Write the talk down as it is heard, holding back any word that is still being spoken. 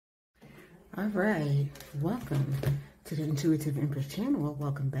All right, welcome to the Intuitive Empress channel.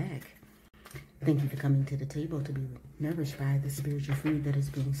 Welcome back. Thank you for coming to the table to be nourished by the spiritual food that is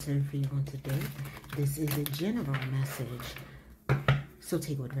being served for you on today. This is a general message, so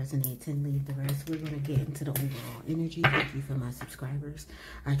take what resonates and leave the rest. We're going to get into the overall energy. Thank you for my subscribers.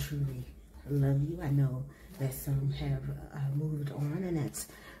 I truly love you. I know that some have moved on, and that's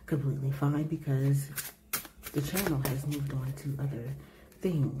completely fine because the channel has moved on to other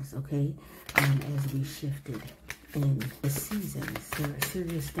things, okay? As we shifted in the seasons, there are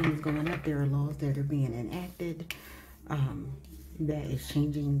serious things going up. There are laws that are being enacted that is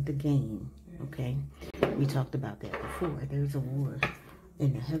changing the game, okay? We talked about that before. There's a war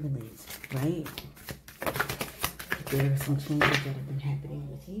in the heavenlies, right? There are some changes that have been happening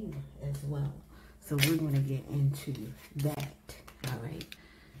with you as well. So we're going to get into that, all right?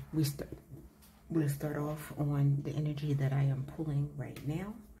 We'll start off on the energy that I am pulling right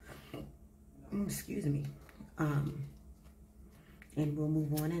now. Excuse me. And we'll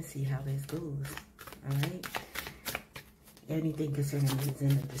move on and see how this goes. All right. Anything concerning me is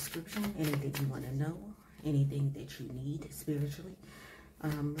in the description. Anything you want to know, anything that you need spiritually.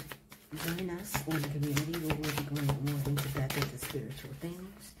 Join us on the community where we'll be going more into depth into spiritual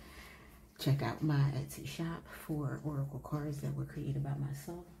things. Check out my Etsy shop for oracle cards that were created by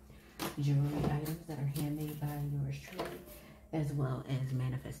myself. Jewelry items that are handmade by yours truly, as well as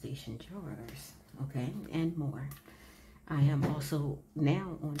manifestation jars, okay, and more. I am also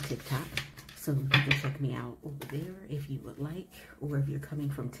now on TikTok, so you can check me out over there if you would like, or if you're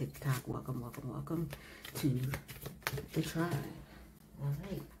coming from TikTok, welcome to the tribe.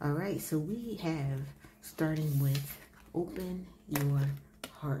 All right, so we have, starting with open your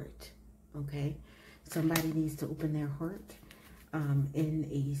heart, okay? Somebody needs to open their heart in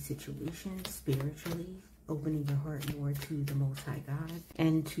a situation spiritually, opening your heart more to the Most High God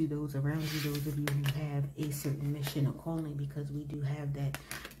and to those around you, those of you who have a certain mission or calling, because we do have that.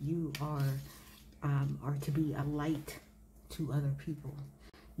 You are to be a light to other people.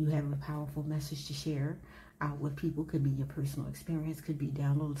 You have a powerful message to share out with people. Could be your personal experience, could be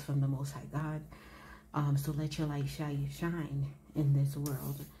downloads from the Most High God. So let your light shine in this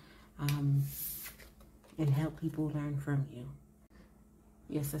world, and help people learn from you.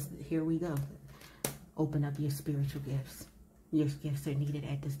 Yes, here we go. Open up your spiritual gifts. Your gifts are needed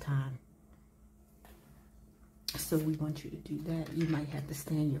at this time. So we want you to do that. You might have to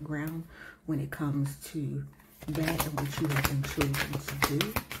stand your ground when it comes to that and what you have been chosen to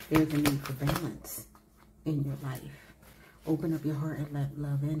do. There's a need for balance in your life. Open up your heart and let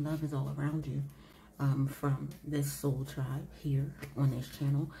love in. Love is all around you. From this soul tribe here on this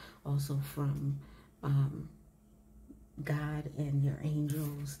channel. Also from God and your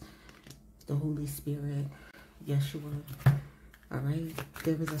angels, the Holy Spirit, Yeshua. All right,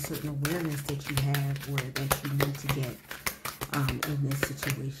 there is a certain awareness that you have or that you need to get in this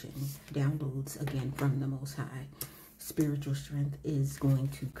situation. Downloads again from the Most High. Spiritual strength is going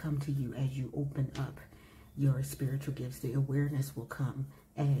to come to you as you open up your spiritual gifts. The awareness will come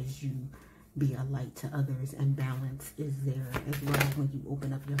as you be a light to others, and balance is there as well when you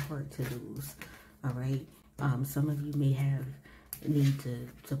open up your heart to those. All right. Some of you may have need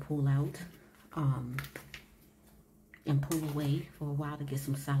to pull out and pull away for a while to get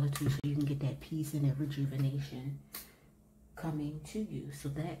some solitude so you can get that peace and that rejuvenation coming to you. So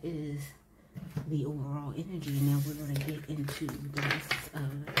that is the overall energy. Now we're going to get into the rest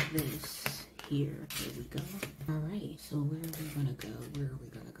of this here. Here we go. All right, so where are we going to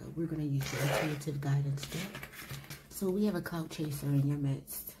go? We're going to use the intuitive guidance deck. So we have a cloud chaser in your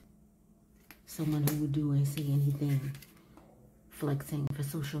midst. Someone who would do and say anything, flexing for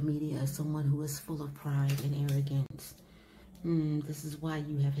social media. Someone who is full of pride and arrogance. This is why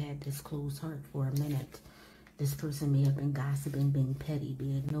you have had this closed heart for a minute. This person may have been gossiping, being petty,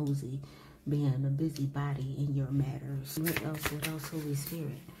 being nosy, being a busybody in your matters. What else, Holy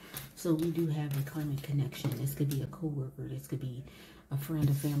Spirit? So we do have a karmic connection. This could be a co-worker. This could be a friend,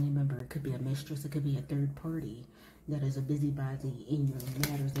 a family member. It could be a mistress. It could be a third party that is a busybody in your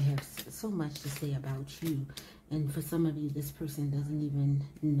matters. They have so much to say about you. And for some of you, this person doesn't even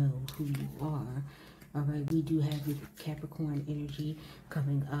know who you are. All right, we do have the Capricorn energy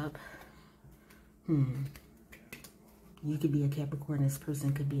coming up. You could be a Capricorn. This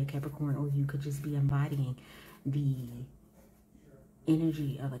person could be a Capricorn, or you could just be embodying the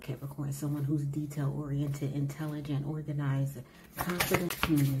energy of a Capricorn. Someone who's detail-oriented, intelligent, organized, confident.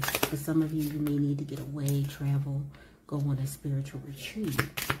 For some of you, you may need to get away, travel, go on a spiritual retreat.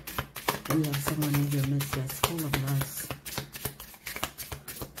 We have someone in your midst that's full of lust,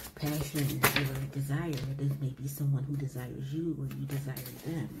 passion, or desire. This may be someone who desires you or you desire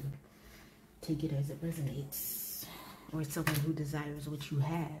them. take it as it resonates. Or someone who desires what you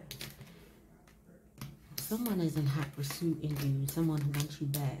have. Someone is in hot pursuit in you. Someone who wants you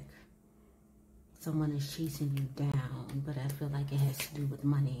back. Someone is chasing you down, but I feel like it has to do with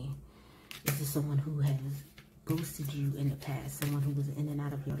money. This is someone who has ghosted you in the past. Someone who was in and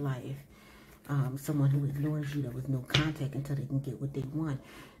out of your life. Someone who ignores you. There was no contact until they can get what they want.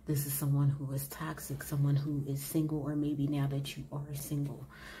 This is someone who is toxic. Someone who is single, or maybe now that you are single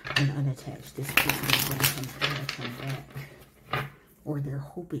and unattached, this person is going to come back. Or they're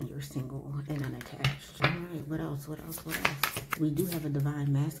hoping you're single and unattached. All right, what else? What else? What else? We do have a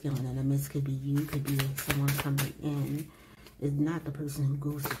divine masculine in the midst. Could be you. Could be someone coming in. It's not the person who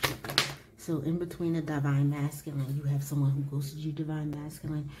ghosted you. So in between the divine masculine, you have someone who ghosted you, divine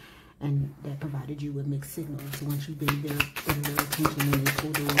masculine, and that provided you with mixed signals. So once you gave their attention and they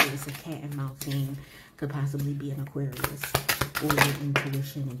pulled away, it's a cat and mouse game. Could possibly be an Aquarius. Or your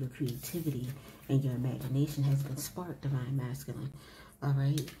intuition and your creativity and your imagination has been sparked, divine masculine. All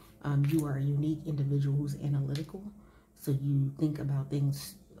right. You are a unique individual who's analytical. So you think about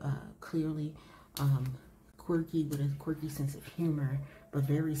things clearly. Quirky, with a quirky sense of humor, but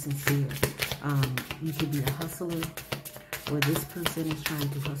very sincere. You could be a hustler, or this person is trying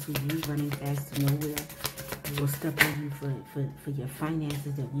to hustle you, running fast to nowhere. Will step on you for your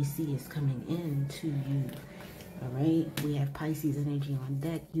finances that we see is coming in to you. All right, we have Pisces energy on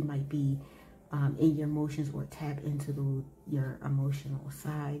deck. You might be in your emotions or tap into your emotional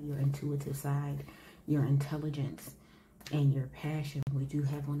side, your intuitive side, your intelligence, and your passion. We do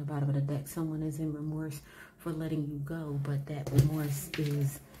have on the bottom of the deck, someone is in remorse for letting you go, but that remorse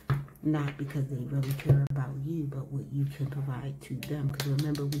is not because they really care about you, but what you can provide to them. Because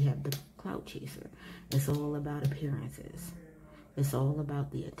remember, we have the clout chaser. It's all about appearances. It's all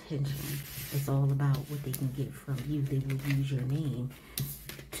about the attention. It's all about what they can get from you. They will use your name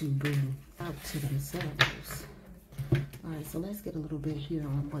to bring out to themselves. All right, so let's get a little bit here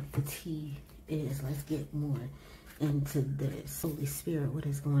on what the tea is. Let's get more into this. Holy Spirit, what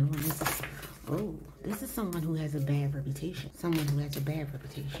is going on? This is someone who has a bad reputation. Someone who has a bad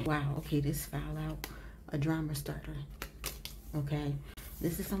reputation. Wow, okay, this foul out a drama starter. Okay,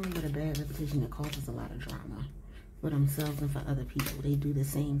 this is someone with a bad reputation that causes a lot of drama for themselves and for other people. They do the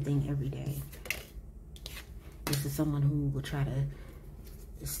same thing every day. This is someone who will try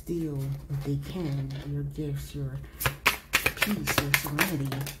to steal, if they can, your gifts, your peace, your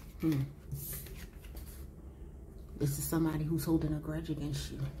serenity. This is somebody who's holding a grudge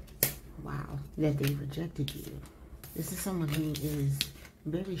against you. Wow, that they rejected you. This is someone who is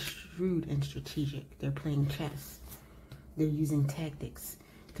very shrewd and strategic. They're playing chess. They're using tactics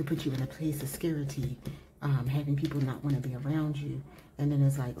to put you in a place of scarcity. Having people not want to be around you, and then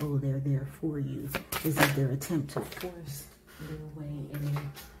it's like, oh, they're there for you. This is their attempt to force their way and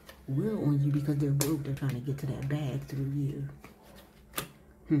will on you because they're broke. They're trying to get to that bag through you.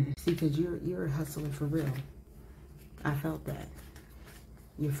 See, because you're a hustler for real. I felt that.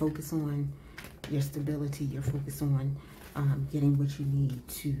 You're focused on your stability. You're focused on getting what you need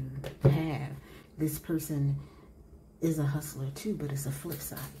to have. This person is a hustler too, but it's a flip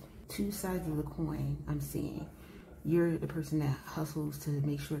side. Two sides of the coin I'm seeing. You're the person that hustles to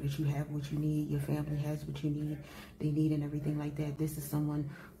make sure that you have what you need. Your family has what you need. They need and everything like that. This is someone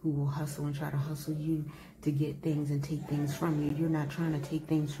who will hustle and try to hustle you to get things and take things from you. You're not trying to take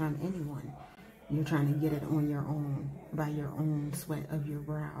things from anyone. You're trying to get it on your own, by your own sweat of your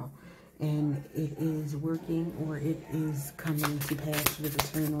brow. And it is working, or it is coming to pass with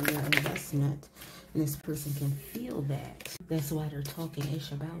a return on your investment. And this person can feel that. That's why they're talking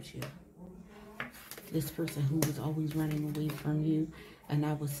ish about you. This person who was always running away from you. And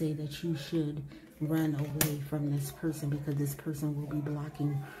I would say that you should run away from this person, because this person will be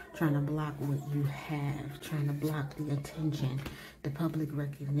trying to block what you have, trying to block the attention, the public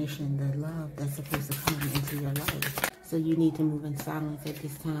recognition, the love that's supposed to come into your life. So you need to move in silence at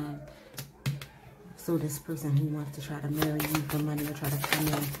this time. So this person who wants to try to marry you for money or try to come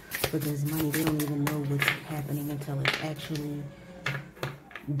in for this money, they don't even know what's happening until it's actually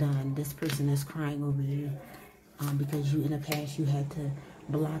done. This person is crying over you because you, in the past, you had to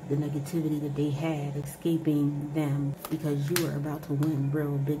block the negativity that they had, escaping them, because you are about to win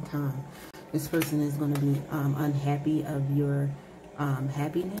real big time. This person is going to be unhappy of your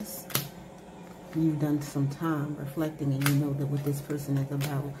happiness. You've done some time reflecting, and you know that what this person is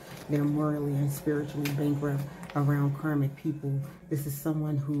about, they're morally and spiritually bankrupt around karmic people. This is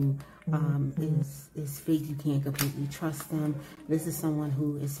someone who is fake. You can't completely trust them. This is someone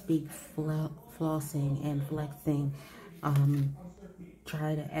who is fake, flossing and flexing.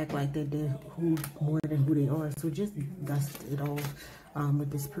 Try to act like they're more than who they are. So just dust it off.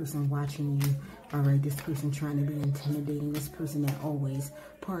 with this person watching you. All right, this person trying to be intimidating, this person that always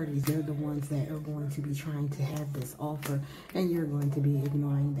parties, they're the ones that are going to be trying to have this offer, and you're going to be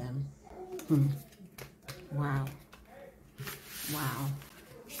ignoring them. Wow. Wow.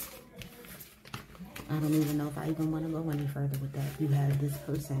 I don't even know if I even want to go any further with that. You have this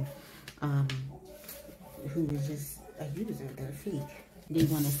person who is just a user. They're fake. They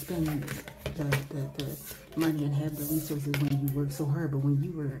want to spend the money and have the resources when you work so hard, but when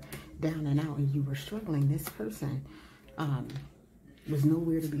you were down and out and you were struggling, this person was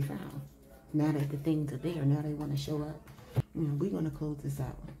nowhere to be found. Now that the things are there, now they want to show up. You know, we're going to close this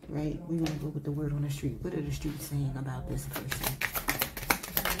out, right? We're going to go with the word on the street. What are the streets saying about this person?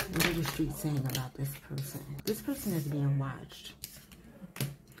 What are the streets saying about this person? This person is being watched.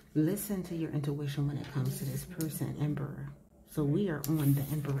 Listen to your intuition when it comes to this person, Emperor. So we are on the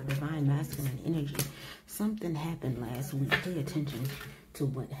Emperor, divine masculine energy. Something happened last week. Pay attention to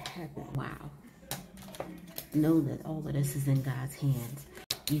what happened. Wow. Know that all of this is in God's hands.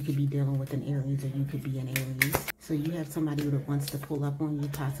 You could be dealing with an Aries, or you could be an Aries. So you have somebody that wants to pull up on you,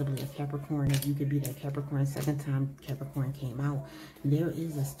 possibly a Capricorn. If you could be that Capricorn, second time Capricorn came out. There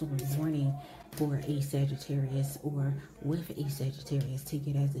is a storm warning for a Sagittarius, or with a Sagittarius. Take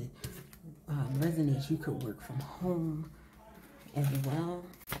it as it resonates. You could work from home as well.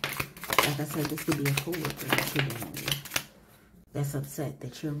 Like I said, this could be a co-worker that you're dealing with that's upset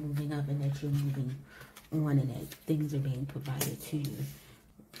that you're moving up and that you're moving on and that things are being provided to you.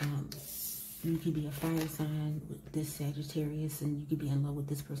 You could be a fire sign with this Sagittarius, and you could be in love with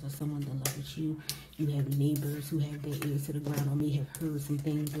this person, or someone in love with you. You have neighbors who have their ears to the ground, or may have heard some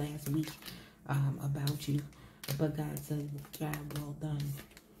things last week about you. But God says, job well done.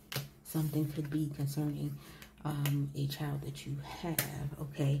 Something could be concerning a child that you have,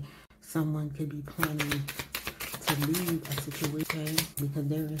 okay? Someone could be planning to leave a situation because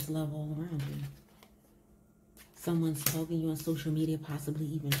there is love all around you. Someone's stalking you on social media, possibly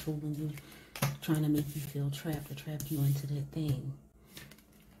even trolling you, trying to make you feel trapped or trap you into that thing.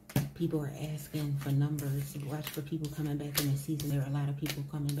 People are asking for numbers. Watch for people coming back in this season. There are a lot of people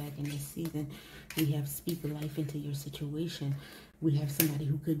coming back in this season. We have speak life into your situation. We have somebody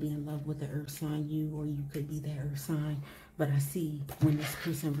who could be in love with the earth sign, you, or you could be the earth sign. But I see when this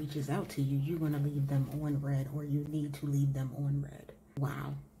person reaches out to you, you're going to leave them on red, or you need to leave them on red.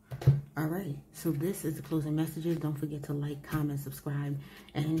 Wow. All right. So this is the closing messages. Don't forget to like, comment, subscribe,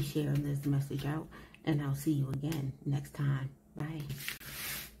 and share this message out. And I'll see you again next time. Bye.